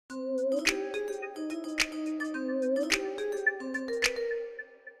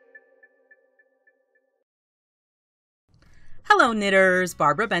Hello knitters,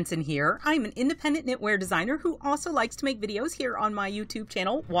 Barbara Benson here. I'm an independent knitwear designer who also likes to make videos here on my YouTube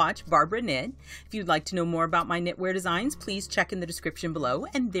channel, Watch Barbara Knit. If you'd like to know more about my knitwear designs, please check in the description below,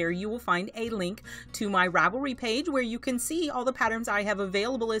 and there you will find a link to my Ravelry page where you can see all the patterns I have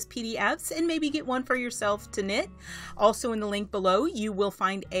available as PDFs and maybe get one for yourself to knit. Also in the link below, you will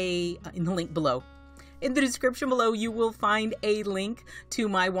find in the description below, you will find a link to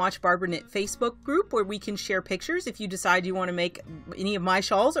my Watch Barbara Knit Facebook group where we can share pictures if you decide you want to make any of my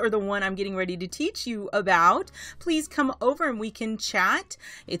shawls or the one I'm getting ready to teach you about. Please come over and we can chat.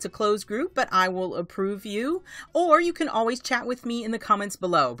 It's a closed group, but I will approve you. Or you can always chat with me in the comments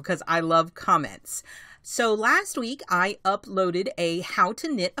below because I love comments. So last week I uploaded a how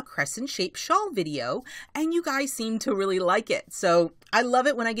to knit a crescent shaped shawl video and you guys seem to really like it. So I love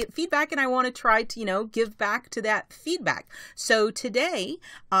it when I get feedback and I want to try to, give back to that feedback. So today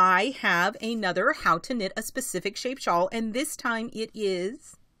I have another how to knit a specific shape shawl, and this time it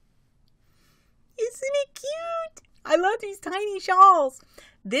is, isn't it cute? I love these tiny shawls.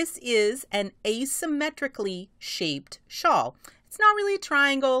 This is an asymmetrically shaped shawl. It's not really a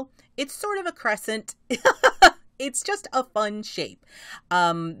triangle. It's sort of a crescent. It's just a fun shape.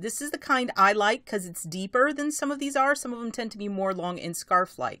 This is the kind I like because it's deeper than some of these are. Some of them tend to be more long and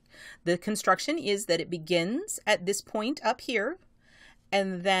scarf-like. The construction is that it begins at this point up here,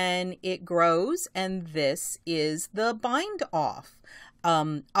 and then it grows, and this is the bind-off.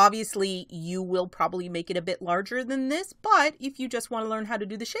 Obviously you will probably make it a bit larger than this, but if you just want to learn how to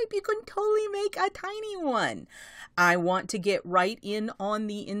do the shape, you can totally make a tiny one. I want to get right in on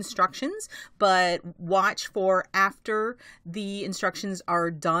the instructions, but watch for after the instructions are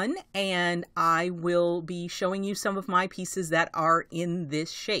done, and I will be showing you some of my pieces that are in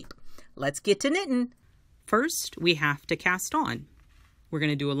this shape. Let's get to knitting. First, we have to cast on. We're going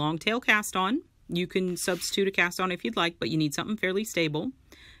to do a long tail cast on. You can substitute a cast on if you'd like, but you need something fairly stable.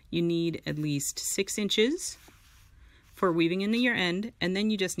 You need at least 6 inches for weaving into your end, and then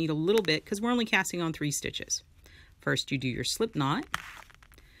you just need a little bit because we're only casting on 3 stitches. First, you do your slip knot.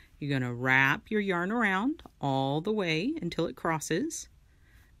 You're going to wrap your yarn around all the way until it crosses.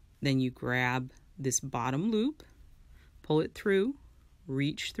 Then you grab this bottom loop, pull it through,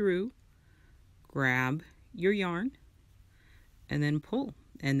 reach through, grab your yarn, and then pull.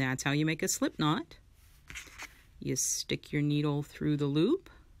 And that's how you make a slip knot. You stick your needle through the loop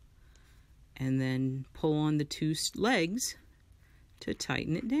and then pull on the 2 legs to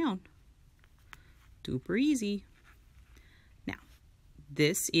tighten it down. Super easy. Now,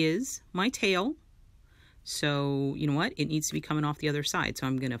 this is my tail. So, you know what? It needs to be coming off the other side. So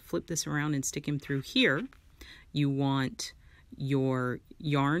I'm going to flip this around and stick him through here. You want your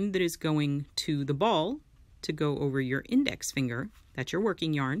yarn that is going to the ball to go over your index finger, that's your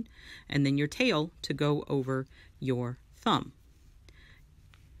working yarn, and then your tail to go over your thumb.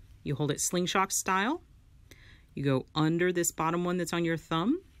 You hold it slingshot style. You go under this bottom one that's on your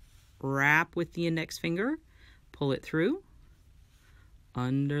thumb, wrap with the index finger, pull it through,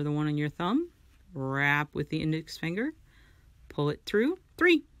 under the one on your thumb, wrap with the index finger, pull it through.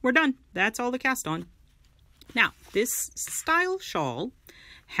 3, we're done. That's all the cast on. Now, this style shawl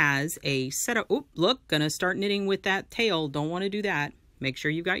has a setup. Oh, look, gonna start knitting with that tail. Don't want to do that. Make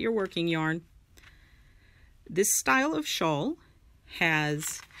sure you've got your working yarn. This style of shawl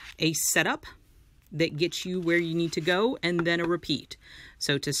has a setup that gets you where you need to go and then a repeat.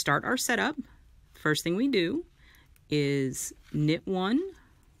 So to start our setup, first thing we do is knit 1,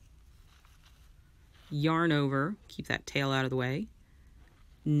 yarn over, keep that tail out of the way,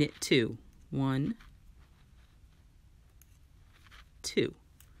 knit 2, 1, 2.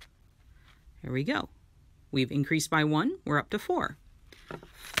 There we go. We've increased by 1. We're up to 4.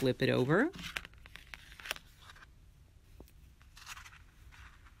 Flip it over.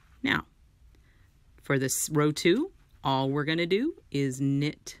 Now, for this row 2, all we're going to do is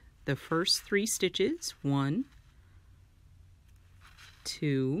knit the first 3 stitches. 1,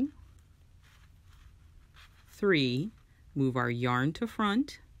 2, 3. Move our yarn to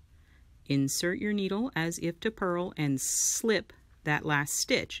front. Insert your needle as if to purl and slip that last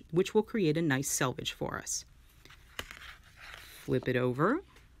stitch, which will create a nice selvage for us. Flip it over.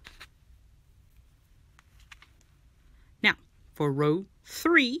 Now, for row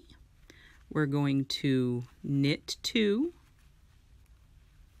 3, we're going to knit 2,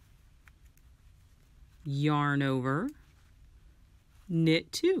 yarn over,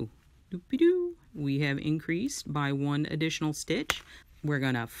 knit 2. Doopy-doo. We have increased by 1 additional stitch. We're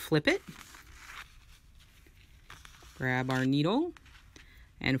going to flip it, grab our needle,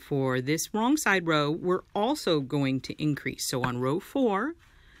 And for this wrong side row, we're also going to increase. So on row 4,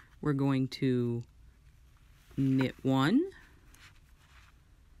 we're going to knit 1,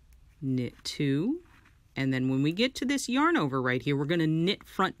 knit 2, and then when we get to this yarn over right here, we're going to knit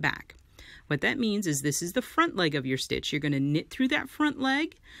front back. What that means is this is the front leg of your stitch. You're going to knit through that front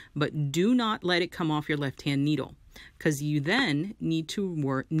leg, but do not let it come off your left hand needle, because you then need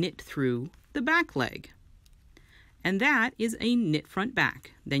to knit through the back leg. And that is a knit front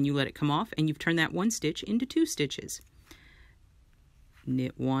back. Then you let it come off and you've turned that 1 stitch into 2 stitches.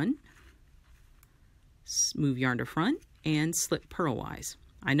 Knit 1, move yarn to front, and slip purlwise.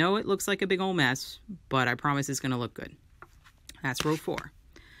 I know it looks like a big old mess, but I promise it's going to look good. That's row 4.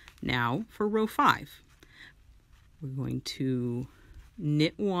 Now for row 5, we're going to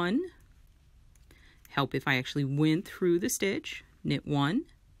knit 1, help if I actually went through the stitch, knit 1,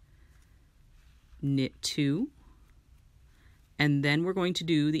 knit 2, and then we're going to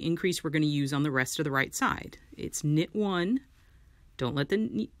do the increase we're going to use on the rest of the right side. It's knit 1, don't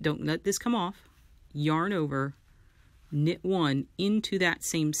let this come off, yarn over, knit 1 into that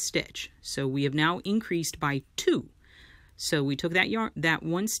same stitch. So we have now increased by 2. So we took that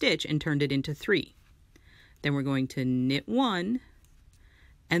 1 stitch and turned it into 3. Then we're going to knit 1,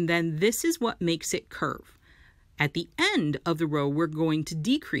 and then this is what makes it curve. At the end of the row, we're going to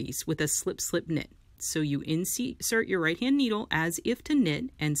decrease with a slip slip knit. So you insert your right hand needle as if to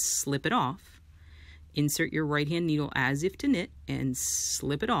knit and slip it off. Insert your right hand needle as if to knit and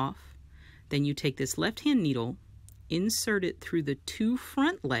slip it off. Then you take this left hand needle, insert it through the 2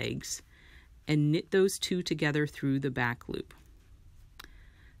 front legs, and knit those 2 together through the back loop.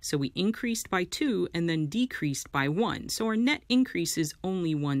 So we increased by 2 and then decreased by 1. So our net increase is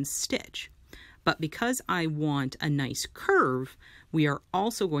only 1 stitch. But because I want a nice curve, we are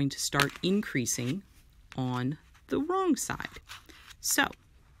also going to start increasing on the wrong side. So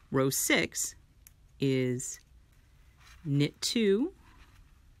row 6 is knit 2,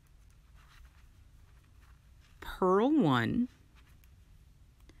 purl 1,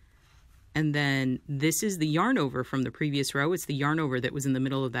 and then this is the yarn over from the previous row. It's the yarn over that was in the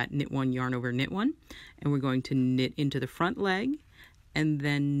middle of that knit 1, yarn over, knit 1, and we're going to knit into the front leg and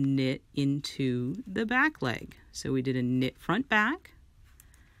then knit into the back leg. So we did a knit front back,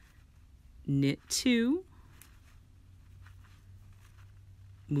 knit 2,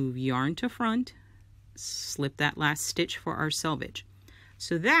 move yarn to front, slip that last stitch for our selvage.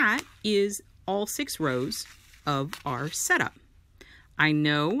 So that is all 6 rows of our setup. I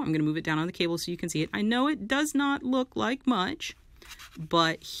know, I'm going to move it down on the cable so you can see it. I know it does not look like much,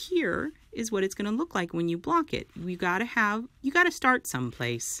 but here is what it's going to look like when you block it. You got to start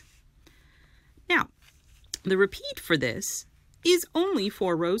someplace. Now, the repeat for this is only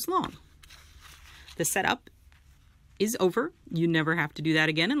 4 rows long. The setup is over. You never have to do that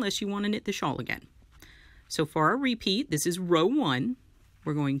again unless you want to knit the shawl again. So for our repeat, this is row 1.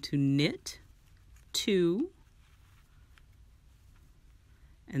 We're going to knit 2,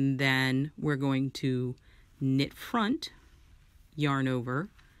 and then we're going to knit front, yarn over,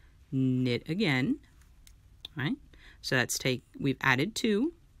 knit again. All right? So we've added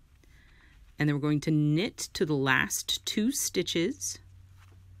 2, and then we're going to knit to the last 2 stitches,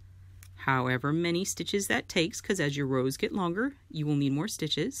 however many stitches that takes, because as your rows get longer, you will need more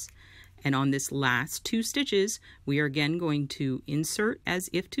stitches. And on this last 2 stitches, we are again going to insert as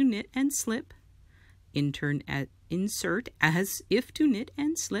if to knit and slip, insert as if to knit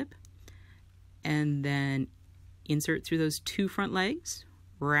and slip, and then insert through those 2 front legs,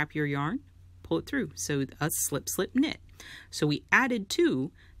 wrap your yarn, pull it through. So a slip slip knit. So we added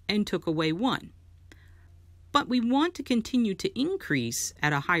 2 and took away 1. But we want to continue to increase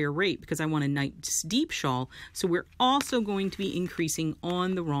at a higher rate because I want a nice deep shawl, so we're also going to be increasing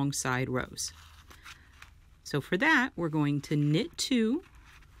on the wrong side rows. So for that, we're going to knit 2,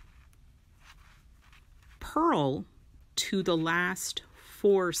 purl to the last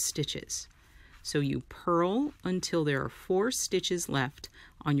 4 stitches. So you purl until there are 4 stitches left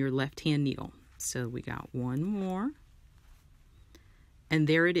on your left hand needle. So we got 1 more, and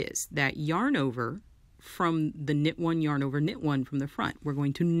there it is, that yarn over from the knit 1, yarn over, knit 1 from the front. We're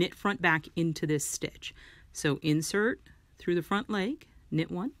going to knit front back into this stitch. So insert through the front leg,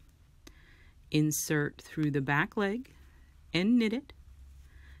 knit 1, insert through the back leg and knit it,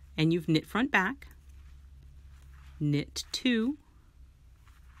 and you've knit front back, knit 2,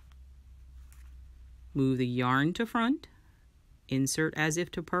 move the yarn to front, insert as if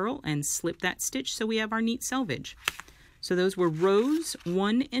to purl, and slip that stitch so we have our neat selvage. So those were rows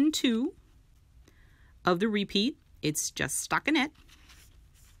 1 and 2 of the repeat. It's just stockinette.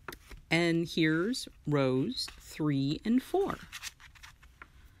 And here's rows 3 and 4.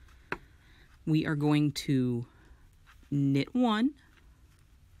 we are going to knit 1,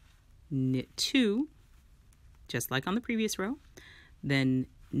 knit 2, just like on the previous row, then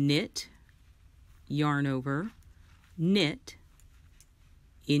knit, yarn over, knit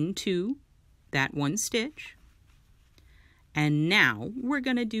into that 1 stitch, and now we're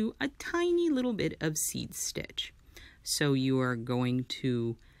going to do a tiny little bit of seed stitch. So you are going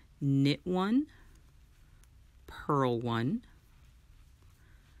to knit 1, purl 1,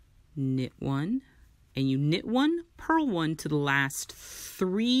 knit 1, and you knit 1, purl 1 to the last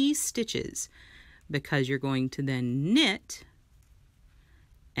 3 stitches, because you're going to then knit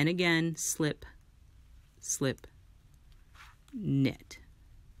and again slip, slip, knit.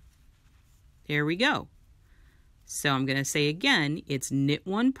 There we go. So I'm going to say again, it's knit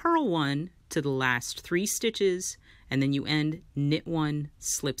 1, purl 1 to the last 3 stitches, and then you end knit 1,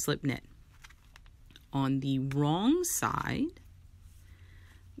 slip, slip, knit. On the wrong side,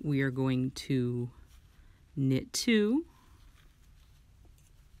 we are going to knit 2,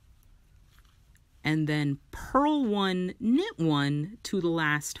 and then purl 1, knit 1 to the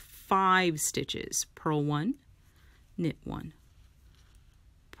last 5 stitches. Purl 1, knit 1,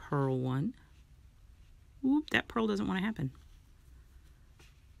 purl 1. Oop, that purl doesn't want to happen.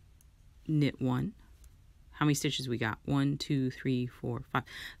 Knit 1. How many stitches we got? 1, 2, 3, 4, 5.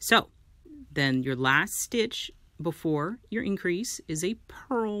 So then your last stitch before your increase is a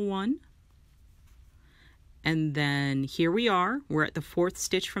purl 1. And then here we are, we're at the 4th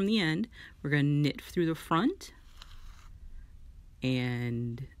stitch from the end. We're going to knit through the front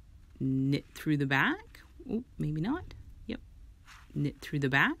and knit through the back. Oh, maybe not. Yep. Knit through the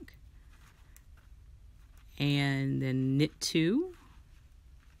back. And then knit 2.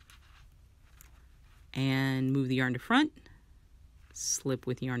 And move the yarn to front. Slip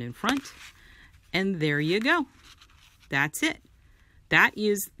with yarn in front. And there you go. That's it. That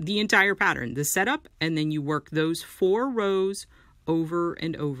is the entire pattern, the setup, and then you work those 4 rows over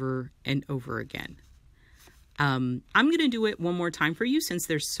and over and over again. I'm going to do it one more time for you since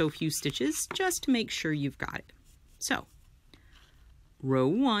there's so few stitches, just to make sure you've got it. So, row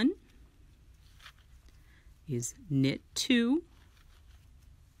 1 is knit 2,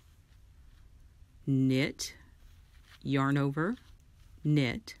 knit, yarn over,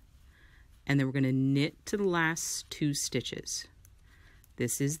 knit, and then we're going to knit to the last 2 stitches.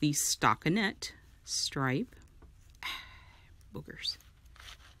 This is the stockinette stripe. Boogers.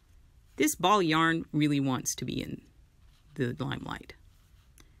 This ball yarn really wants to be in the limelight.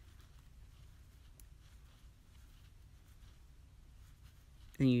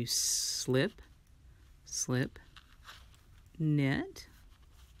 Then you slip, slip, knit.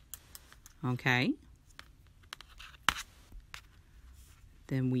 Okay.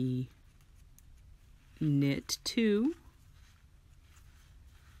 Then we knit 2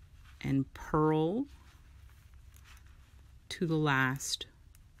 and purl to the last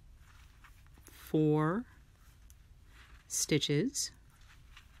 4 stitches.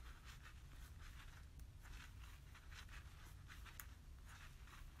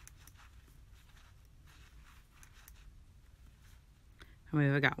 How many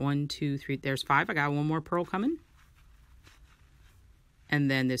have I got? 1, 2, 3. There's 5. I got one more purl coming.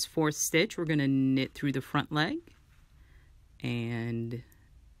 And then this 4th stitch, we're going to knit through the front leg and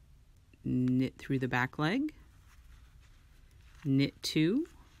knit through the back leg, knit 2,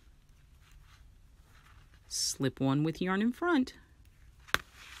 slip 1 with yarn in front.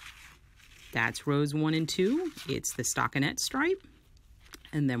 That's rows 1 and 2. It's the stockinette stripe,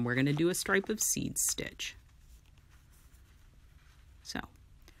 and then we're going to do a stripe of seed stitch. So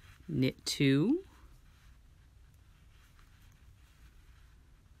knit 2,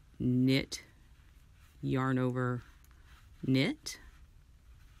 knit, yarn over, knit,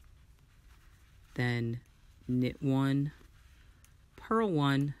 then knit 1, purl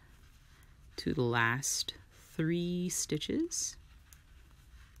 1 to the last 3 stitches.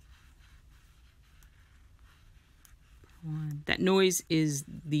 That noise is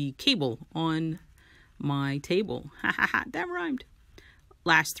the cable on my table. Ha ha ha, that rhymed.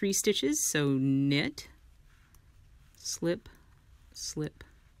 Last 3 stitches, so knit, slip, slip,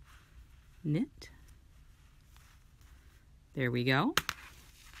 knit. There we go.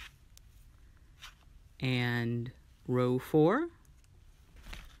 And row 4,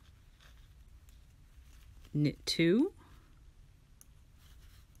 knit 2,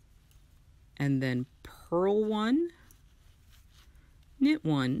 and then purl 1, knit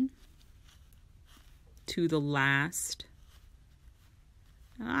 1 to the last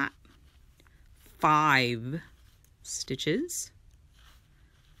 5 stitches.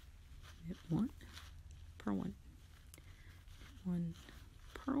 Knit 1, purl 1, knit 1,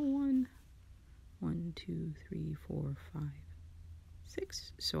 purl 1, 1, 2, 3, 4, 5,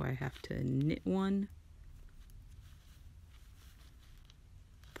 6. So I have to knit 1,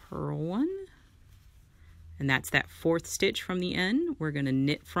 purl 1, and that's that 4th stitch from the end. We're going to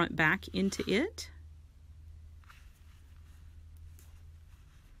knit front back into it,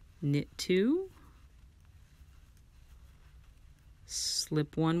 knit 2,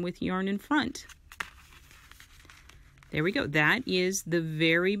 slip 1 with yarn in front. There we go. That is the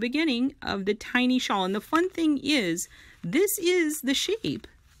very beginning of the tiny shawl. And the fun thing is, this is the shape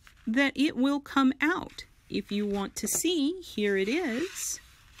that it will come out. If you want to see, here it is.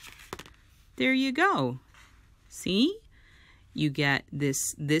 There you go. See? You get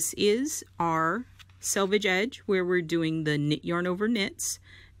this. This is our selvage edge where we're doing the knit yarn over knits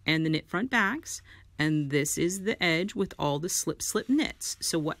and the knit front backs. And this is the edge with all the slip slip knits.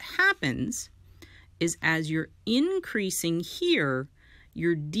 So what happens is as you're increasing here,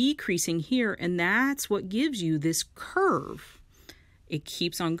 you're decreasing here, and that's what gives you this curve. It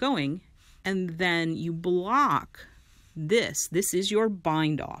keeps on going, and then you block this. This is your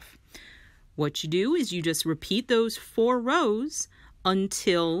bind off. What you do is you just repeat those 4 rows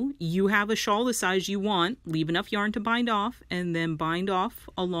until you have a shawl the size you want. Leave enough yarn to bind off, and then bind off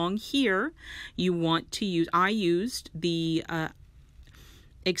along here. You want to use, I used the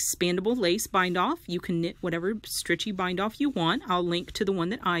Expandable Lace Bind-off. You can knit whatever stretchy bind-off you want. I'll link to the one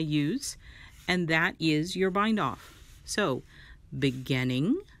that I use, and that is your bind-off. So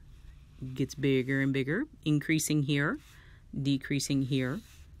beginning gets bigger and bigger, increasing here, decreasing here,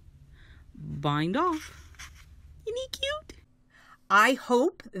 bind off. Isn't he cute? I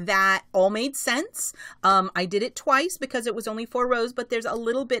hope that all made sense. I did it twice because it was only 4 rows, but there's a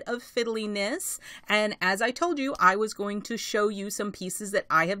little bit of fiddliness. And as I told you, I was going to show you some pieces that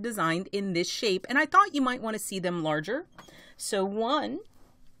I have designed in this shape, and I thought you might want to see them larger. So one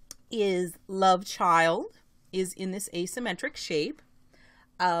is Love Child, is in this asymmetric shape.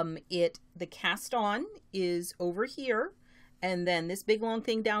 The cast on is over here. And then this big long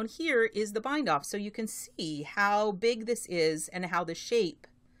thing down here is the bind off. So you can see how big this is and how the shape.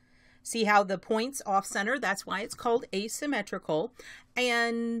 See how the points off center? That's why it's called asymmetrical.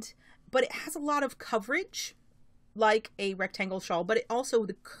 But it has a lot of coverage like a rectangle shawl, but it also,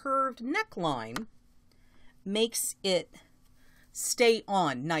 the curved neckline makes it stay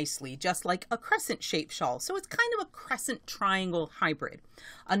on nicely, just like a crescent shaped shawl. So it's kind of a crescent triangle hybrid.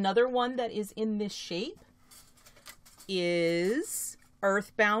 Another one that is in this shape is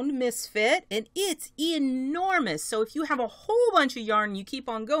Earthbound Misfit, and it's enormous. So if you have a whole bunch of yarn, you keep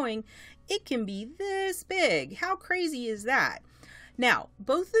on going, it can be this big. How crazy is that? Now,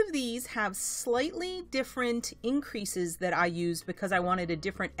 both of these have slightly different increases that I used because I wanted a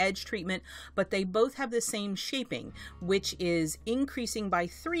different edge treatment, but they both have the same shaping, which is increasing by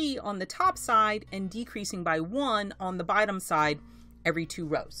 3 on the top side and decreasing by 1 on the bottom side every 2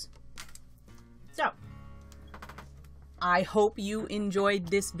 rows. So I hope you enjoyed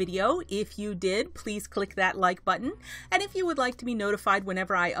this video. If you did, please click that like button. And if you would like to be notified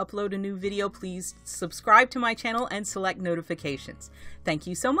whenever I upload a new video, please subscribe to my channel and select notifications. Thank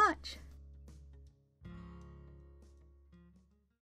you so much.